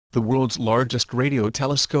the world's largest radio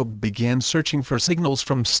telescope began searching for signals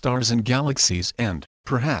from stars and galaxies and,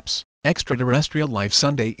 perhaps, extraterrestrial life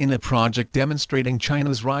Sunday in a project demonstrating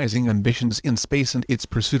China's rising ambitions in space and its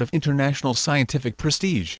pursuit of international scientific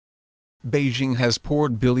prestige. Beijing has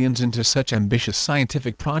poured billions into such ambitious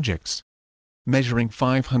scientific projects. Measuring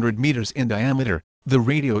 500 meters in diameter, the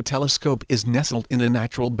radio telescope is nestled in a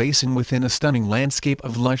natural basin within a stunning landscape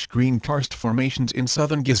of lush green karst formations in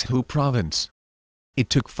southern Guizhou Province. It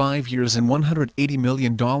took 5 years and $180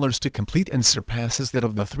 million to complete and surpasses that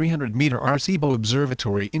of the 300-meter Arecibo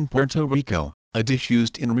Observatory in Puerto Rico, a dish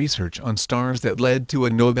used in research on stars that led to a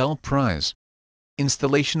Nobel Prize.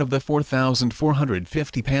 Installation of the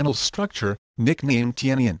 4,450-panel structure, nicknamed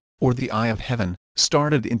Tianyan, or the Eye of Heaven,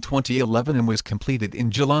 started in 2011 and was completed in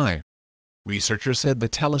July. Researchers said the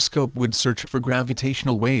telescope would search for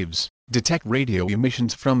gravitational waves, detect radio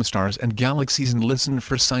emissions from stars and galaxies and listen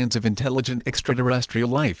for signs of intelligent extraterrestrial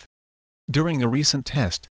life. During a recent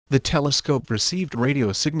test, the telescope received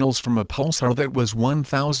radio signals from a pulsar that was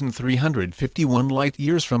 1,351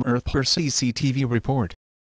 light-years from Earth per CCTV report.